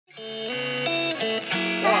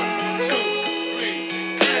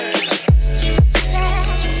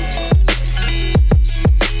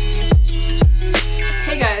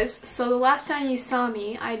So the last time you saw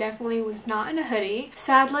me, I definitely was not in a hoodie.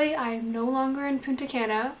 Sadly, I am no longer in Punta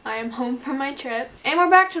Cana. I am home from my trip. And we're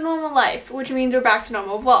back to normal life, which means we're back to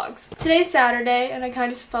normal vlogs. Today's Saturday, and I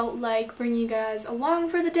kind of just felt like bringing you guys along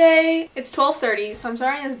for the day. It's 12:30, so I'm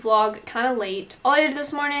starting this vlog kind of late. All I did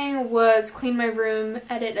this morning was clean my room,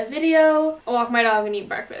 edit a video, walk my dog, and eat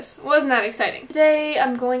breakfast. Wasn't that exciting. Today,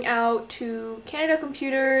 I'm going out to Canada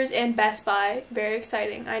Computers and Best Buy. Very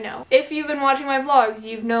exciting, I know. If you've been watching my vlogs,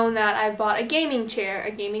 you've known that I've bought a gaming chair,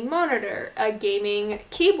 a gaming monitor, a gaming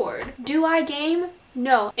keyboard. Do I game?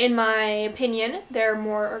 No. In my opinion, they're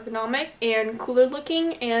more ergonomic and cooler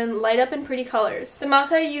looking and light up in pretty colors. The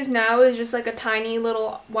mouse I use now is just like a tiny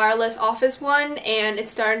little wireless office one, and it's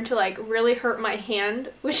starting to like really hurt my hand,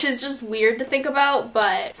 which is just weird to think about,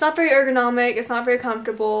 but it's not very ergonomic, it's not very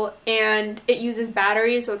comfortable, and it uses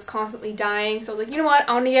batteries, so it's constantly dying. So I was like, you know what,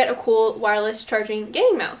 I want to get a cool wireless charging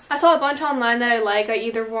gaming mouse. I saw a bunch online that I like. I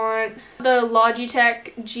either want the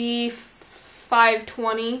Logitech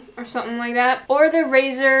G520 or something like that, or the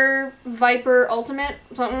Razer Viper Ultimate,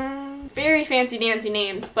 something very fancy dancy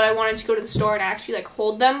names, but I wanted to go to the store and actually like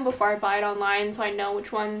hold them before I buy it online so I know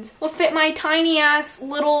which ones will fit my tiny ass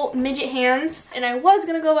little midget hands. And I was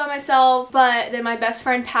gonna go by myself, but then my best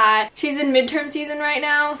friend Pat, she's in midterm season right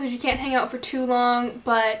now, so she can't hang out for too long,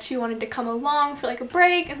 but she wanted to come along for like a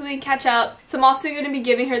break and so we can catch up. So I'm also gonna be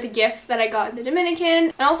giving her the gift that I got in the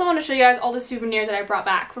Dominican. I also want to show you guys all the souvenirs that I brought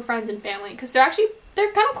back for friends and family, because they're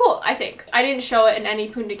kind of cool, I think. I didn't show it in any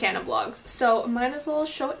Punta Cana vlogs, so might as well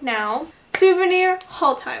show it now. Souvenir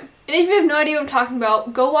haul time. And if you have no idea what I'm talking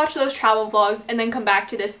about, go watch those travel vlogs and then come back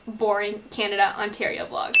to this boring Canada, Ontario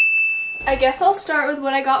vlog. I guess I'll start with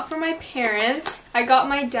what I got for my parents. I got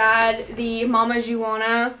my dad the Mama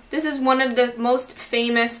Juana. This is one of the most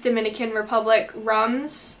famous Dominican Republic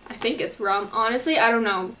rums. I think it's rum. Honestly, I don't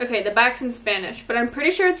know. Okay, the back's in Spanish, but I'm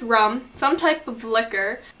pretty sure it's rum. Some type of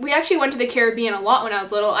liquor. We actually went to the Caribbean a lot when I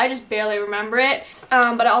was little. I just barely remember it.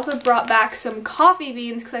 But I also brought back some coffee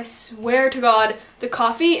beans because I swear to God, the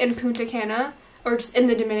coffee in Punta Cana, or just in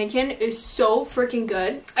the Dominican, is so freaking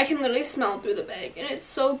good. I can literally smell it through the bag, and it's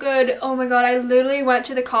so good. Oh my god, I literally went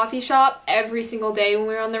to the coffee shop every single day when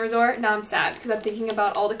we were on the resort. Now I'm sad because I'm thinking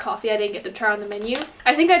about all the coffee I didn't get to try on the menu.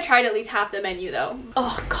 I think I tried at least half the menu though.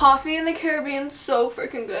 Oh, coffee in the Caribbean, so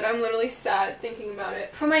freaking good. I'm literally sad thinking about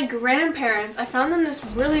it. For my grandparents, I found them this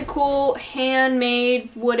really cool handmade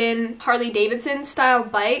wooden Harley Davidson style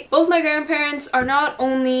bike. Both my grandparents are not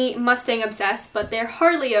only Mustang obsessed, but they're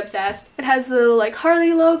Harley obsessed. It has the like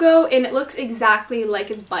Harley logo, and it looks exactly like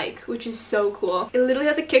its bike, which is so cool. It literally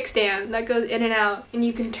has a kickstand that goes in and out, and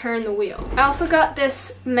you can turn the wheel. I also got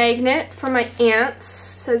this magnet for my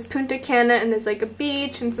aunts. It says Punta Cana, and there's like a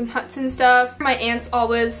beach and some huts and stuff. My aunts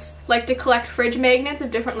always like to collect fridge magnets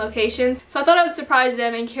of different locations, so I thought I would surprise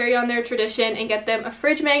them and carry on their tradition and get them a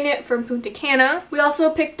fridge magnet from Punta Cana. We also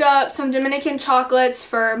picked up some Dominican chocolates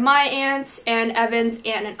for my aunts and Evan's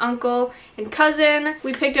aunt and uncle and cousin.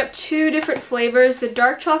 We picked up 2 different flavors, the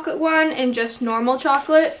dark chocolate one and just normal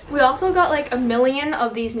chocolate. We also got like a million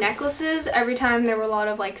of these necklaces every time there were a lot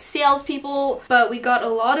of like salespeople, but we got a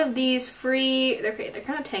lot of these free. Okay, they're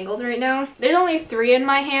kind of tangled right now. There's only 3 in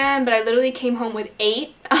my hand, but I literally came home with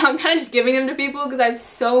 8. I'm kind of just giving them to people because I have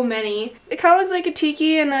so many. It kind of looks like a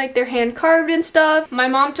tiki and like they're hand carved and stuff. My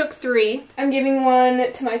mom took 3. I'm giving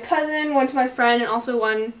one to my cousin, one to my friend, and also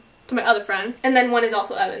one to my other friend, and then one is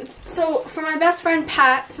also Evan's. So for my best friend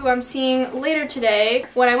Pat, who I'm seeing later today,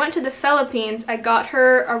 when I went to the Philippines, I got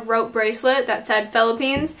her a rope bracelet that said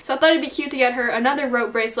Philippines. So I thought it'd be cute to get her another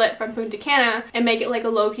rope bracelet from Punta Cana and make it like a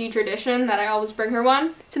low-key tradition that I always bring her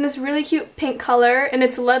one. It's in this really cute pink color, and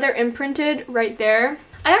it's leather imprinted right there.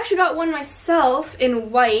 I actually got one myself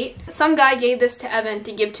in white. Some guy gave this to Evan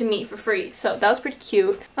to give to me for free, so that was pretty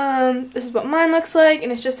cute. This is what mine looks like,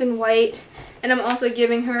 and it's just in white. And I'm also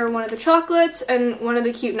giving her one of the chocolates and one of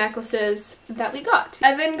the cute necklaces that we got.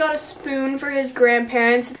 Evan got a spoon for his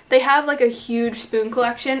grandparents. They have like a huge spoon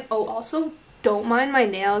collection. Oh, also, don't mind my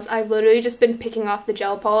nails. I've literally just been picking off the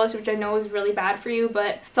gel polish, which I know is really bad for you,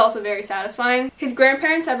 but it's also very satisfying. His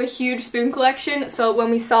grandparents have a huge spoon collection, so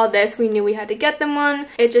when we saw this, we knew we had to get them one.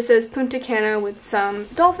 It just says Punta Cana with some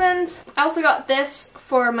dolphins. I also got this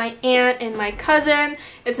for my aunt and my cousin.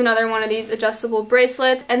 It's another one of these adjustable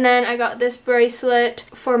bracelets. And then I got this bracelet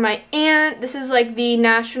for my aunt. This is like the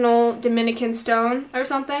national Dominican stone or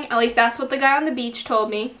something. At least that's what the guy on the beach told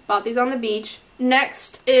me. Bought these on the beach.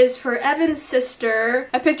 Next is for Evan's sister.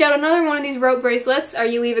 I picked out another one of these rope bracelets. Are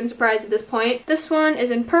you even surprised at this point? This one is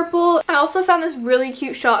in purple. I also found this really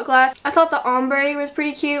cute shot glass. I thought the ombre was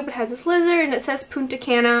pretty cute, but it has this lizard and it says Punta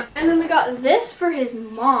Cana. And then we got this for his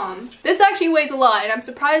mom. This actually weighs a lot, and I'm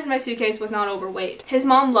surprised my suitcase was not overweight. His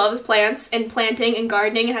mom loves plants and planting and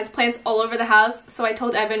gardening and has plants all over the house, so I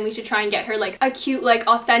told Evan we should try and get her like a cute, like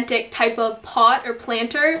authentic type of pot or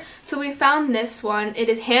planter. So we found this one. It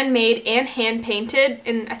is handmade and hand painted,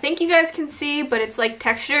 and I think you guys can see, but it's like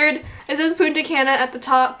textured. It says Punta Cana at the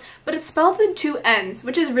top, but it's spelled with 2 N's,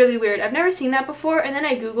 which is really weird. I've never seen that before, and then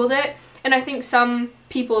I googled it, and I think some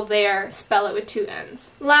people there spell it with 2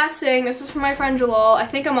 N's. Last thing, this is from my friend Jalal. I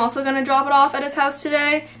think I'm also gonna drop it off at his house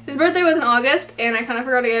today. His birthday was in August, and I kind of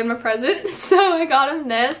forgot to get him a present, so I got him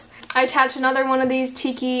this. I attached another one of these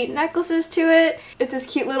tiki necklaces to it. It's this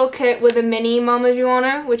cute little kit with a mini Mama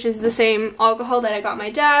Juana, which is the same alcohol that I got my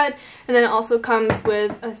dad, and then it also comes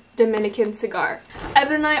with a Dominican cigar.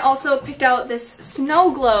 Evan and I also picked out this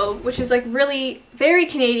snow globe, which is like really very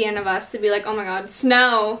Canadian of us to be like, oh my god,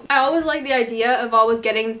 snow. I always like the idea of always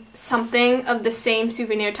getting something of the same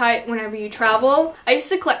souvenir type whenever you travel. I used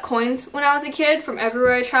to collect coins when I was a kid from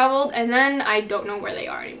everywhere I traveled, and then I don't know where they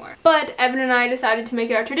are anymore. But Evan and I decided to make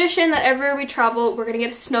it our tradition that everywhere we travel, we're gonna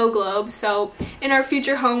get a snow globe, so in our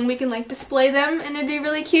future home we can like display them and it'd be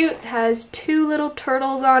really cute. It has 2 little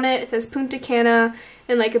turtles on it. It says Punta Cana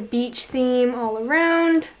and like a beach theme all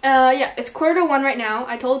around. Yeah, it's 1:45 right now.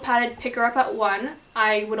 I told Pat I'd pick her up at 1.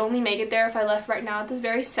 I would only make it there if I left right now at this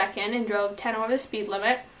very second and drove 10 over the speed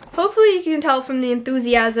limit. Hopefully you can tell from the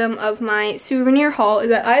enthusiasm of my souvenir haul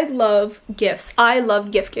that I love gifts. I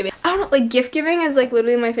love gift giving. I don't know, like gift giving is like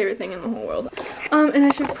literally my favorite thing in the whole world. And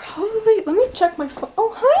I should probably, let me check my phone.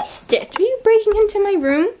 Oh, hi Stitch, are you breaking into my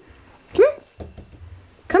room? Come here.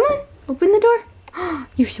 Come on, open the door.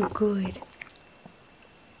 You're so good.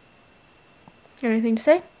 Got anything to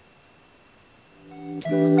say? Oh,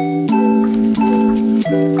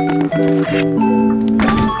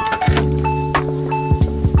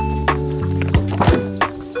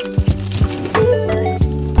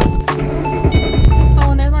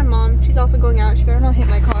 and there's my mom. She's also going out. She better not hit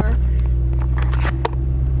my car.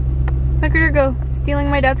 Look at her go, stealing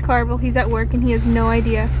my dad's car while he's at work and he has no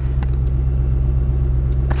idea.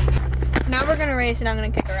 Now we're gonna race and I'm gonna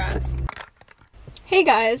kick her ass. Hey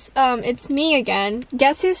guys, it's me again.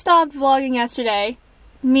 Guess who stopped vlogging yesterday?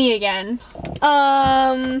 Me again. Hold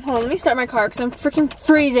on, let me start my car because I'm freaking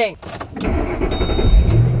freezing.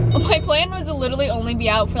 My plan was to literally only be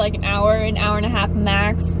out for like an hour and a half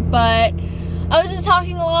max, but I was just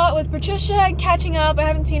talking a lot with Patricia and catching up. I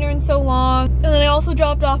haven't seen her in so long. And then I also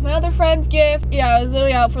dropped off my other friend's gift. Yeah, I was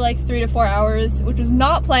literally out for like 3 to 4 hours, which was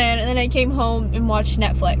not planned. And then I came home and watched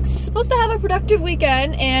Netflix. Supposed to have a productive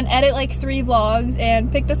weekend and edit like 3 vlogs and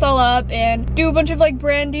pick this all up and do a bunch of like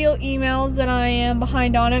brand deal emails that I am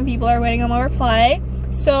behind on and people are waiting on my reply.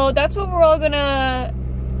 So that's what we're all gonna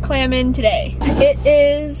clam in today. It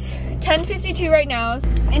is 10:52 right now.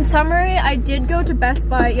 In summary, I did go to Best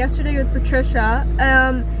Buy yesterday with Patricia.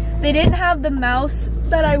 They didn't have the mouse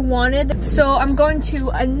that I wanted, so I'm going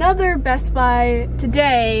to another Best Buy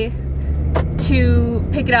today to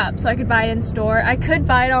pick it up so I could buy it in store. I could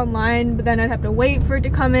buy it online, but then I'd have to wait for it to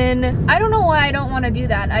come in. I don't know why I don't want to do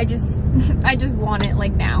that. I just want it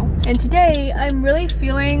like now. And today I'm really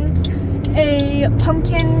feeling a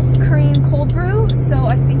pumpkin cream cold brew, so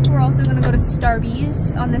I think we're also gonna go to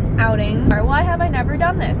Starbucks on this outing. Why have I never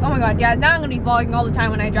done this? Oh my god, guys, now I'm gonna be vlogging all the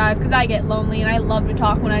time when I drive because I get lonely and I love to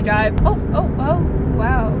talk when I drive. Oh,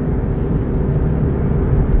 wow.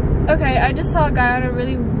 Okay, I just saw a guy on a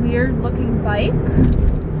really weird looking bike.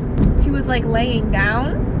 He was like laying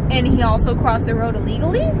down and he also crossed the road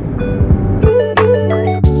illegally.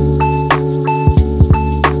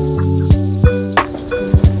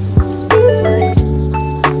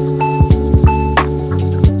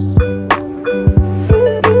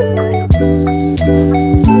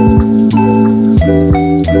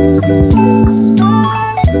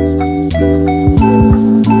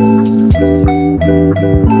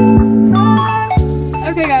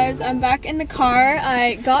 In the car,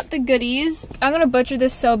 I got the goodies. I'm gonna butcher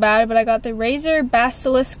this so bad, but I got the Razer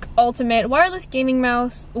Basilisk Ultimate wireless gaming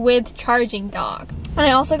mouse with charging dock. And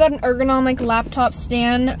I also got an ergonomic laptop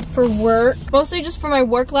stand for work, mostly just for my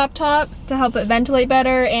work laptop to help it ventilate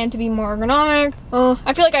better and to be more ergonomic.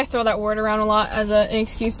 I feel like I throw that word around a lot as an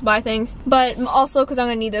excuse to buy things, but also because I'm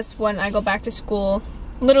gonna need this when I go back to school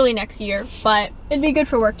literally next year, but it'd be good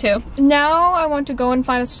for work too. Now I want to go and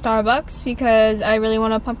find a Starbucks because I really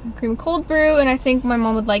want a pumpkin cream cold brew, and I think my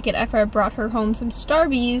mom would like it if I brought her home some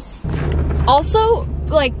Starbies. Also,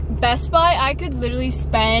 like, Best Buy, I could literally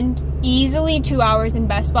spend easily 2 hours in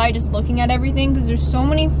Best Buy just looking at everything because there's so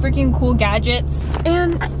many freaking cool gadgets.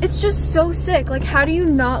 And it's just so sick. Like, how do you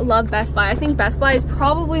not love Best Buy? I think Best Buy is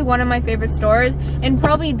probably one of my favorite stores and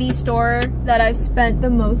probably the store that I've spent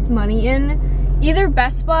the most money in. Either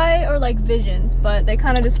Best Buy or like Visions, but they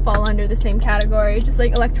kind of just fall under the same category. Just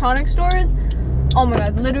like electronic stores. Oh my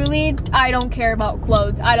god, literally, I don't care about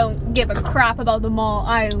clothes. I don't give a crap about the mall.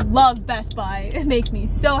 I love Best Buy. It makes me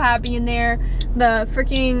so happy in there. The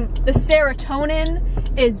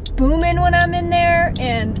serotonin is booming when I'm in there,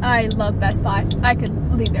 and I love Best Buy. I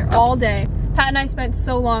could leave there all day. Pat and I spent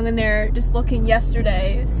so long in there just looking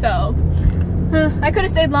yesterday, so I could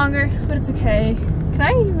have stayed longer, but it's okay. Can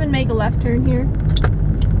I even make a left turn here?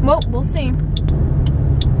 Well, we'll see.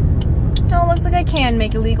 Oh, it looks like I can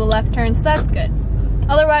make a legal left turn, so that's good.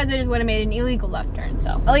 Otherwise, I just would have made an illegal left turn, so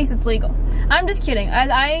at least it's legal. I'm just kidding.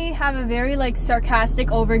 I have a very like sarcastic,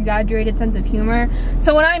 over-exaggerated sense of humor.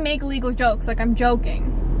 So when I make illegal jokes, like I'm joking.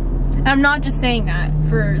 And I'm not just saying that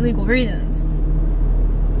for legal reasons.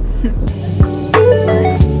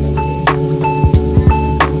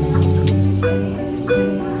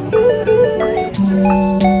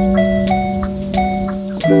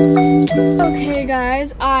 Okay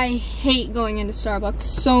guys, I hate going into Starbucks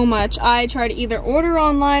so much. I try to either order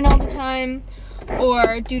online all the time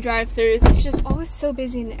or do drive-thrus. It's just always so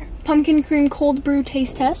busy in there. Pumpkin cream cold brew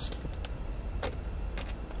taste test.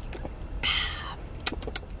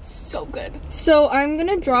 So good. So I'm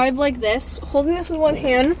gonna drive like this, holding this with one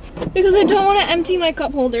hand because I don't want to empty my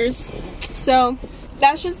cup holders. So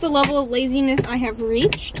that's just the level of laziness I have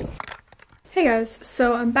reached. Hey guys,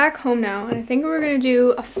 so I'm back home now, and I think we're gonna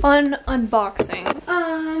do a fun unboxing.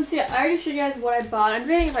 So yeah, I already showed you guys what I bought. I'm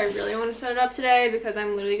debating if I really want to set it up today because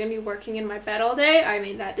I'm literally gonna be working in my bed all day. I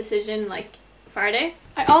made that decision like Friday.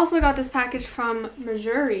 I also got this package from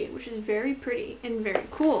Missouri, which is very pretty and very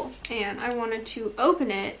cool, and I wanted to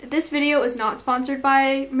open it. This video is not sponsored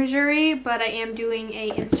by Missouri, but I am doing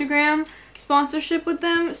a Instagram sponsorship with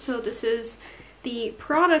them, so this is the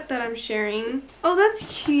product that I'm sharing. Oh,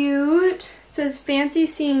 that's cute. It says fancy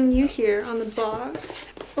seeing you here on the box.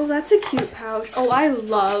 Oh, that's a cute pouch. Oh, I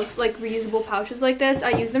love like reusable pouches like this. I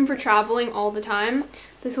use them for traveling all the time.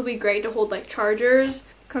 This will be great to hold like chargers.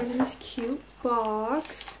 Comes in this cute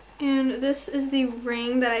box. And this is the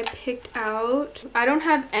ring that I picked out. I don't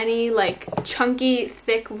have any like chunky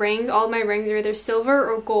thick rings. All of my rings are either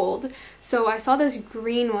silver or gold. So I saw this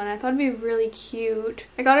green one. I thought it'd be really cute.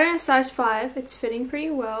 I got it in a size 5. It's fitting pretty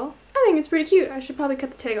well. I think it's pretty cute. I should probably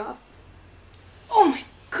cut the tag off. Oh my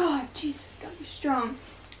god, Jesus, gotta be strong.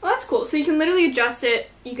 Well, that's cool. So you can literally adjust it.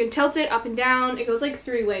 You can tilt it up and down. It goes like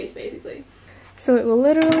 3 ways basically. So it will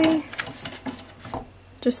literally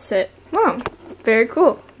just sit. Wow, very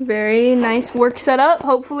cool. Very nice work setup.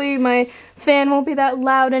 Hopefully my fan won't be that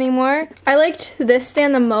loud anymore. I liked this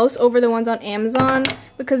stand the most over the ones on Amazon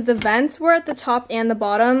because the vents were at the top and the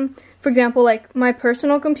bottom. For example, like my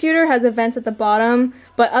personal computer has the vents at the bottom,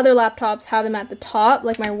 but other laptops have them at the top,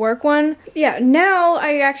 like my work one. Yeah, now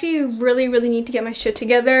I actually really need to get my shit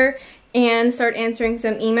together and start answering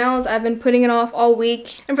some emails. I've been putting it off all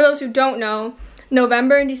week. And for those who don't know,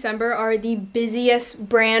 November and December are the busiest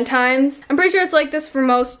brand times. I'm pretty sure it's like this for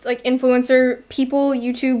most like influencer people,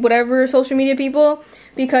 YouTube, whatever, social media people,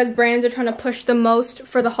 because brands are trying to push the most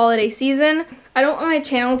for the holiday season. I don't want my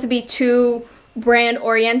channel to be too brand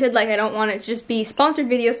oriented, like I don't want it to just be sponsored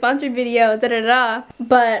video, da da da.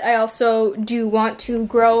 But I also do want to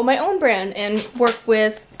grow my own brand and work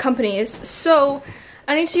with companies. So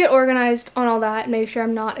I need to get organized on all that and make sure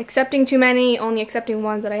I'm not accepting too many, only accepting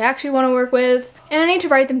ones that I actually want to work with. And I need to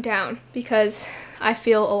write them down because I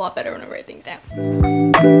feel a lot better when I write things down.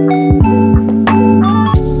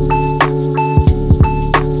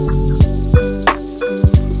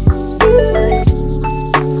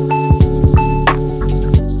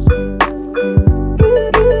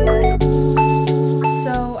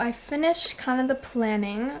 So I finished kind of the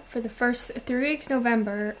planning for the first 3 weeks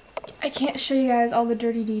November. I can't show you guys all the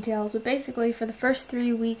dirty details, but basically for the first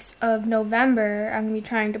 3 weeks of November, I'm going to be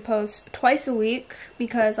trying to post twice a week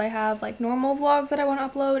because I have like normal vlogs that I want to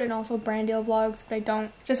upload and also brand deal vlogs, but I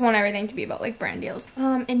don't just want everything to be about like brand deals.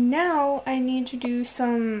 And now I need to do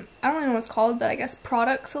some, I don't really know what it's called, but I guess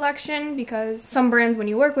product selection, because some brands, when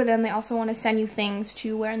you work with them, they also want to send you things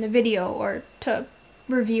to wear in the video or to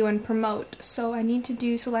review and promote. So I need to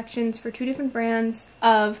do selections for 2 different brands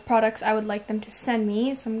of products I would like them to send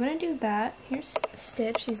me. So I'm gonna do that. Here's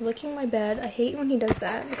Stitch. He's licking my bed. I hate when he does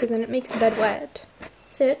that because then it makes the bed wet.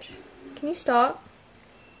 Stitch, can you stop?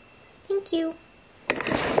 Thank you.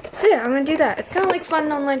 So yeah, I'm gonna do that. It's kind of like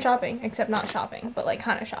fun online shopping, except not shopping, but like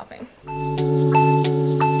kind of shopping.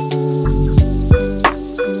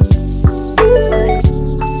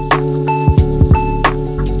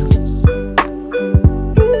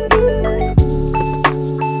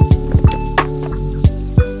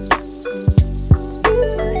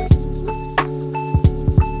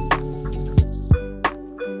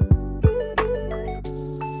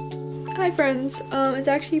 Hi friends, it's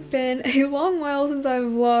actually been a long while since I've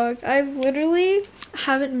vlogged. I've literally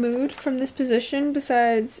haven't moved from this position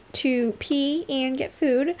besides to pee and get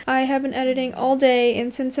food. I have been editing all day,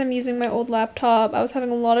 and since I'm using my old laptop, I was having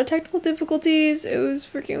a lot of technical difficulties. It was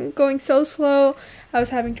freaking going so slow. I was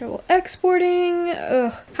having trouble exporting,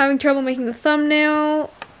 having trouble making the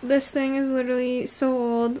thumbnail. This thing is literally so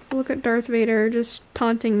old. Look at Darth Vader just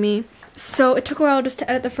taunting me. So it took a while just to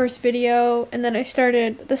edit the first video, and then I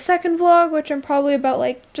started the second vlog, which I'm probably about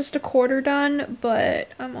like just a quarter done, but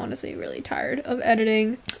I'm honestly really tired of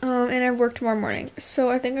editing, and I work tomorrow morning.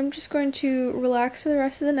 So I think I'm just going to relax for the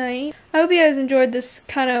rest of the night. I hope you guys enjoyed this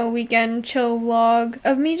kind of weekend chill vlog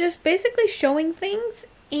of me just basically showing things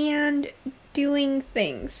and doing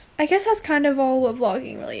things. I guess that's kind of all what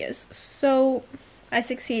vlogging really is. So I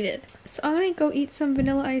succeeded. So I'm gonna go eat some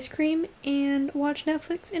vanilla ice cream and watch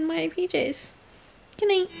Netflix in my PJs. Good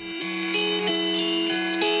night.